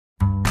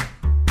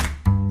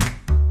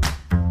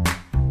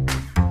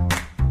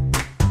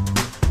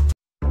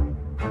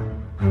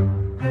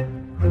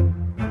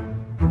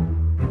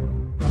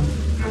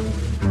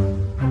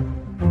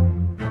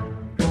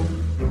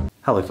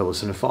Hello fellow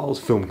cinephiles,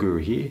 Film Guru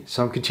here.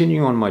 So I'm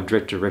continuing on my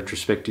director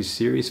retrospective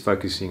series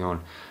focusing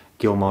on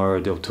Guillermo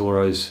Del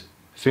Toro's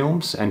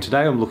films, and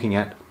today I'm looking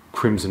at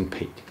Crimson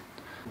Peak.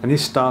 And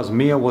this stars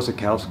Mia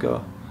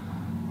Wasikowska,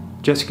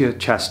 Jessica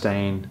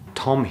Chastain,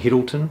 Tom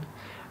Hiddleston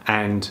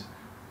and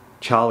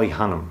Charlie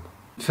Hunnam.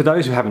 For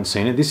those who haven't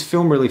seen it, this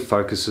film really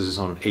focuses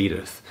on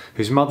Edith,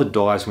 whose mother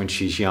dies when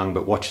she's young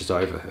but watches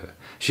over her.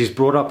 She's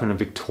brought up in a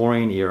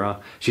Victorian era.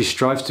 She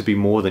strives to be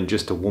more than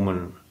just a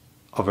woman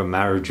of a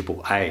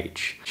marriageable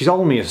age. She's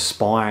ultimately an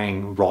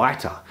aspiring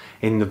writer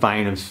in the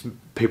vein of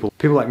people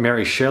like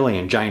Mary Shelley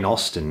and Jane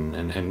Austen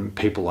and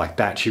people like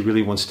that. She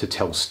really wants to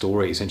tell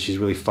stories, and she's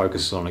really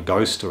focused on a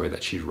ghost story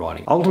that she's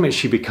writing. Ultimately,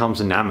 she becomes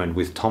enamored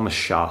with Thomas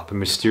Sharp, a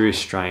mysterious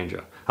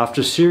stranger.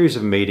 After a series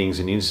of meetings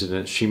and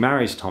incidents, she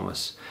marries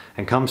Thomas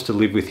and comes to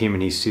live with him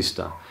and his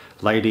sister,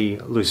 Lady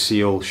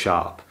Lucille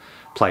Sharp,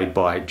 played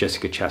by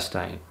Jessica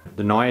Chastain.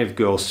 The naive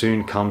girl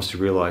soon comes to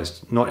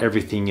realise not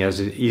everything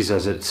is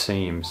as it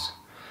seems,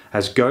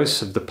 as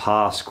ghosts of the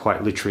past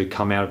quite literally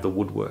come out of the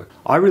woodwork.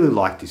 I really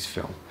like this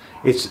film.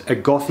 It's a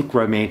gothic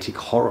romantic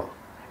horror.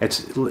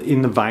 It's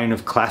in the vein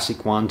of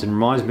classic ones and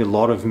reminds me a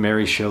lot of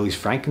Mary Shelley's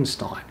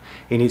Frankenstein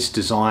in its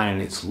design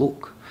and its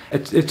look.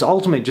 It's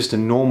ultimately just a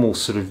normal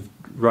sort of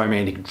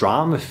romantic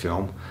drama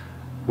film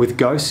with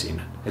ghosts in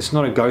it. It's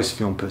not a ghost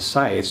film per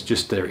se, it's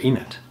just they're in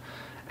it.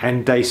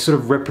 And they sort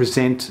of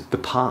represent the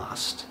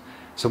past.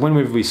 So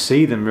whenever we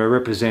see them, they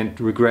represent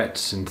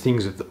regrets and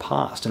things of the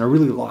past, and I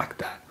really like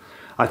that.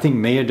 I think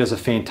Mia does a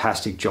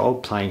fantastic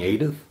job playing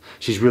Edith.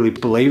 She's really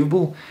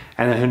believable,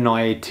 and her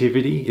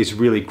naivety is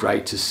really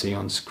great to see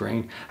on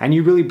screen. And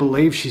you really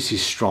believe she's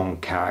this strong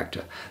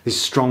character,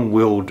 this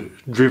strong-willed,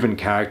 driven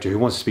character who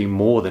wants to be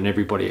more than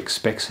everybody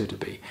expects her to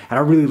be. And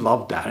I really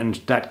loved that, and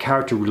that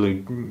character really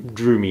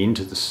drew me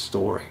into the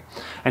story.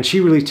 And she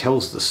really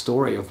tells the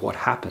story of what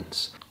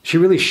happens. She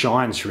really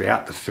shines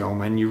throughout the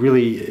film, and you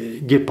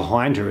really get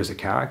behind her as a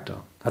character.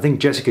 I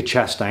think Jessica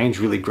Chastain's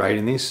really great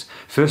in this.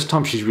 First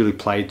time she's really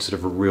played sort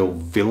of a real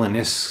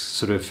villainous,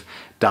 sort of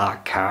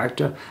dark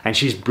character, and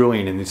she's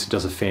brilliant in this,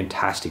 does a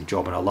fantastic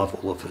job, and I love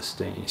all of her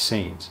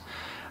scenes.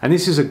 And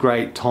this is a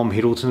great Tom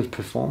Hiddleston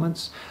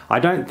performance.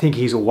 I don't think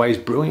he's always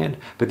brilliant,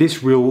 but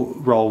this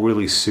role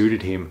really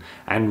suited him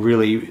and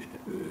really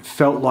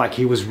felt like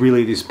he was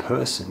really this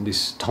person,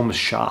 this Thomas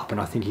Sharp,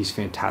 and I think he's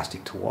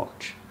fantastic to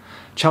watch.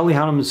 Charlie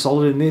Hunnam is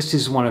solid in this.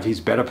 This is one of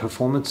his better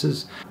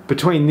performances.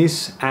 Between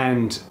this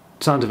and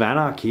Sons of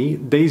Anarchy,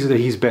 these are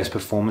his best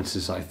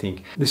performances, I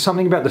think. There's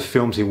something about the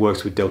films he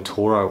works with Del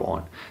Toro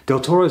on. Del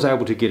Toro is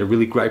able to get a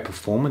really great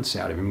performance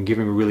out of him and give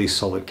him a really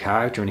solid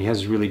character, and he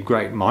has really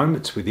great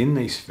moments within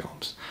these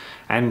films.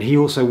 And he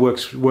also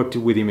worked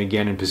with him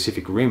again in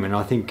Pacific Rim, and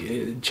I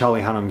think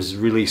Charlie Hunnam is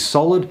really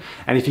solid,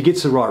 and if he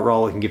gets the right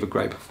role, he can give a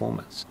great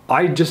performance.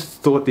 I just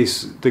thought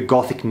the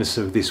gothicness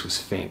of this was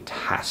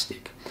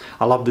fantastic.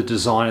 I love the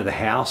design of the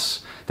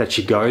house that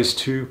she goes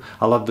to.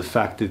 I love the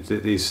fact that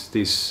there's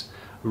this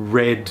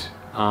red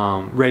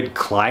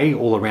clay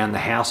all around the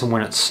house, and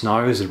when it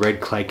snows, the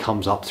red clay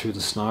comes up through the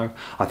snow.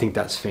 I think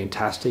that's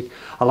fantastic.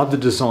 I love the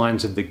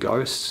designs of the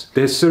ghosts.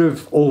 They're sort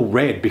of all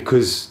red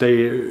because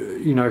they're,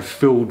 you know,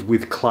 filled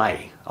with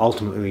clay,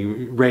 ultimately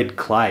red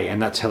clay,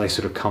 and that's how they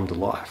sort of come to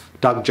life.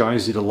 Doug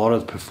Jones did a lot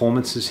of the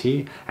performances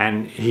here,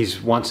 and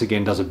he's once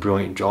again does a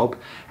brilliant job.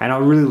 And I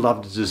really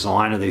love the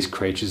design of these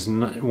creatures,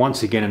 and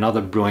once again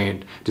another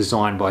brilliant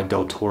design by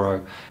Del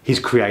Toro. His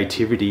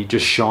creativity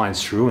just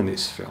shines through in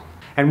this film.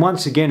 And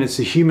once again, it's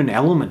the human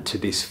element to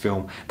this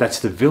film that's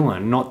the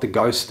villain, not the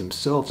ghosts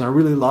themselves. And I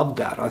really love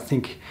that. I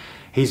think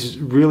he's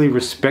really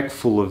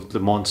respectful of the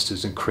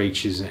monsters and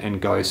creatures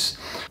and ghosts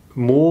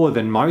more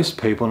than most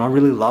people, and I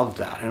really love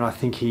that. And I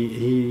think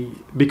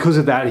because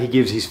of that, he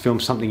gives his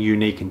film something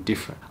unique and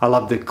different. I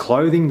love the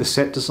clothing, the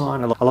set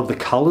design. I love the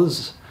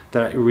colours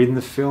that are in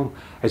the film.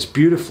 It's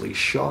beautifully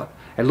shot.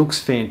 It looks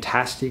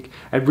fantastic.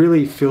 It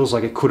really feels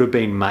like it could have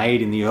been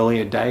made in the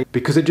earlier days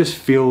because it just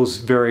feels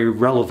very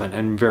relevant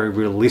and very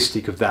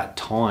realistic of that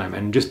time,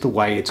 and just the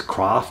way it's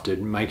crafted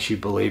makes you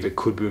believe it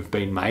could have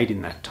been made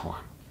in that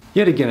time.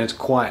 Yet again, it's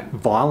quite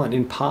violent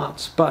in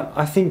parts, but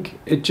I think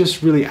it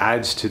just really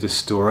adds to the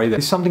story.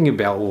 There's something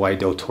about the way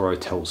Del Toro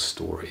tells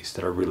stories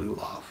that I really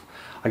love.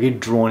 I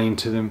get drawn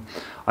into them.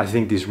 I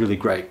think there's really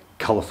great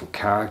colourful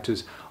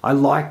characters. I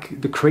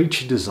like the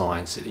creature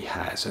designs that he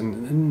has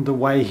and the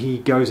way he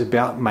goes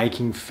about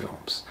making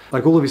films.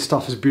 Like, all of his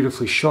stuff is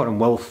beautifully shot and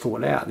well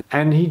thought out.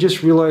 And he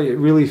just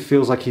really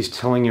feels like he's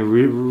telling a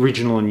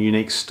original and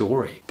unique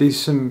story. There's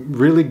some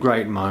really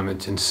great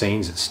moments and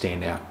scenes that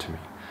stand out to me.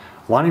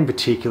 One in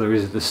particular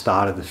is at the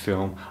start of the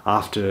film,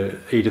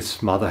 after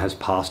Edith's mother has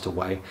passed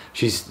away.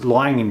 She's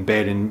lying in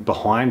bed, and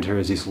behind her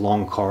is this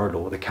long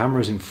corridor. The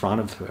camera's in front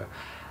of her,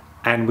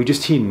 and we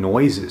just hear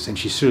noises, and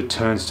she sort of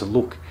turns to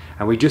look,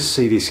 and we just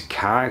see this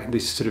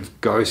sort of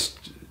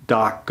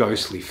dark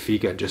ghostly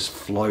figure just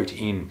float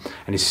in,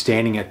 and is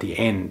standing at the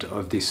end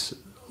of this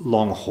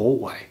long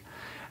hallway.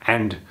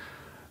 And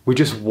we're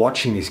just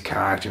watching this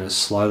character and it's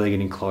slowly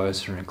getting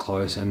closer and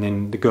closer, and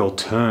then the girl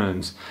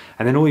turns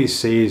and then all you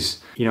see is,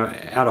 you know,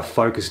 out of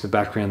focus in the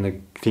background, the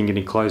thing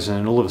getting closer,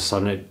 and all of a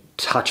sudden it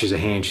touches her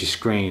hand, she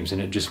screams,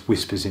 and it just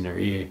whispers in her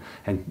ear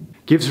and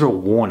gives her a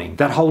warning.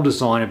 That whole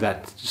design of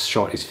that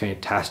shot is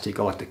fantastic.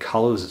 I like the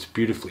colors, it's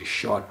beautifully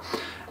shot,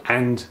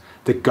 and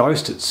the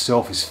ghost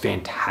itself is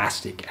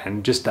fantastic,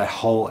 and just that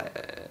whole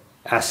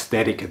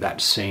aesthetic of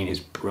that scene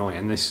is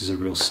brilliant. This is a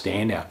real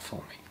standout for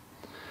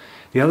me.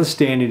 The other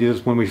standout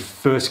is when we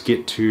first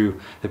get to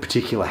the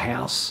particular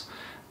house,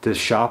 the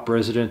Sharp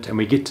resident, and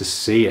we get to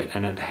see it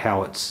and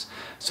how it's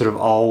sort of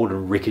old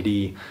and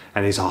rickety,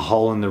 and there's a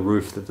hole in the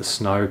roof that the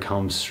snow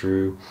comes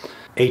through.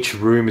 Each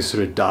room is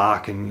sort of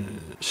dark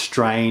and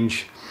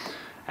strange.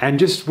 And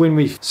just when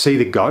we see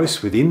the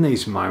ghosts within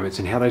these moments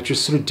and how they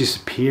just sort of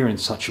disappear in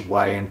such a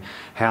way, and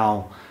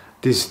how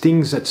there's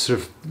things that sort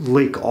of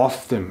leak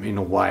off them in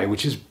a way,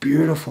 which is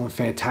beautiful and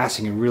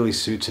fantastic and really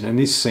suits it. And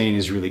this scene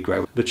is really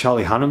great. The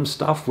Charlie Hunnam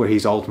stuff where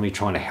he's ultimately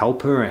trying to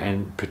help her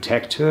and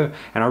protect her,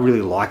 and I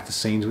really like the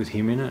scenes with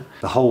him in it.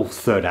 The whole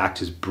third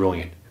act is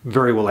brilliant.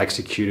 Very well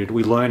executed.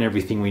 We learn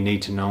everything we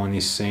need to know in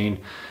this scene.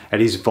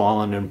 It is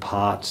violent in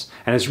parts,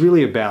 and it's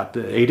really about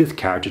the Edith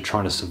character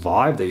trying to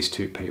survive these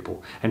two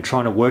people and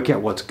trying to work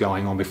out what's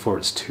going on before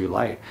it's too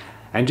late,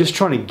 and just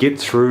trying to get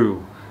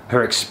through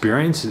her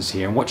experiences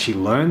here and what she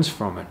learns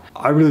from it.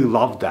 I really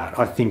love that.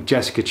 I think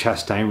Jessica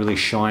Chastain really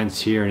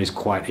shines here and is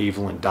quite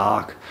evil and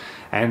dark.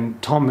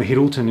 And Tom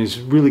Hiddleston is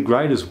really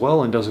great as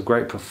well and does a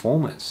great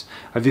performance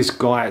of this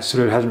guy that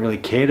sort of hasn't really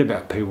cared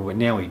about people, but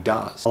now he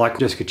does. I like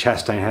Jessica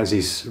Chastain has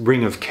this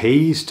ring of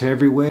keys to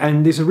everywhere,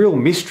 and there's a real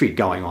mystery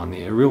going on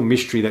there, a real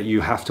mystery that you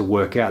have to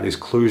work out. There's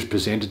clues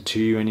presented to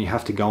you and you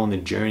have to go on the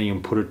journey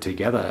and put it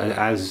together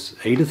as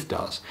Edith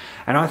does.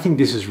 And I think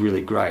this is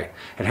really great.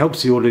 It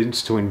helps the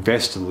audience to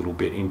invest a little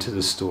bit into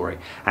the story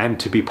and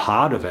to be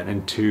part of it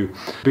and to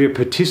be a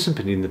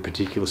participant in the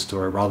particular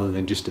story rather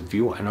than just a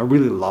viewer. And I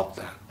really love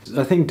that.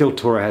 I think Del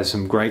Toro has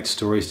some great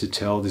stories to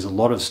tell. There's a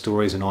lot of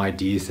stories and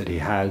ideas that he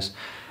has,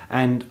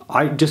 and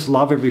I just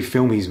love every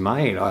film he's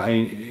made.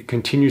 I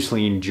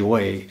continuously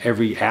enjoy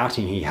every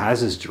outing he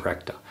has as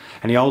director,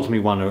 and he ultimately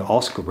won an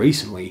Oscar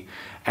recently,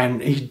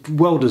 and he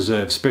well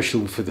deserved,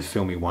 especially for the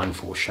film he won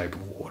for, Shape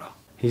of Water.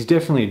 He's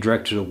definitely a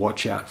director to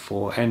watch out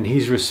for, and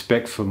his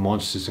respect for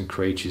monsters and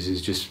creatures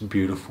is just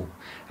beautiful.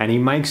 And he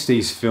makes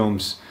these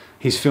films,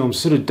 his films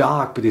sort of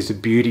dark, but there's a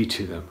beauty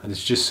to them, and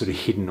it's just sort of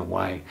hidden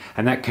away.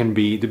 And that can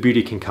be, the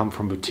beauty can come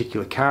from a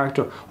particular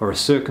character or a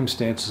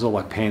circumstances, or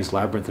like Pan's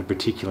Labyrinth, a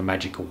particular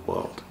magical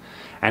world.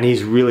 And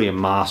he's really a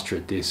master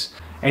at this.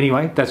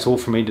 Anyway, that's all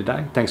from me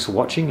today. Thanks for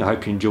watching. I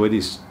hope you enjoyed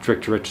this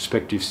director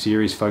retrospective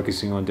series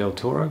focusing on Del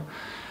Toro.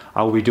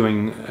 I will be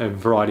doing a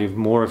variety of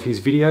more of his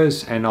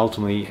videos and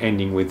ultimately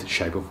ending with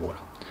Shape of Water.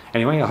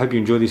 Anyway, I hope you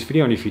enjoyed this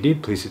video, and if you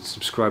did, please hit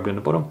subscribe down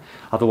the bottom.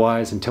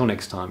 Otherwise, until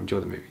next time, enjoy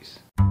the movies.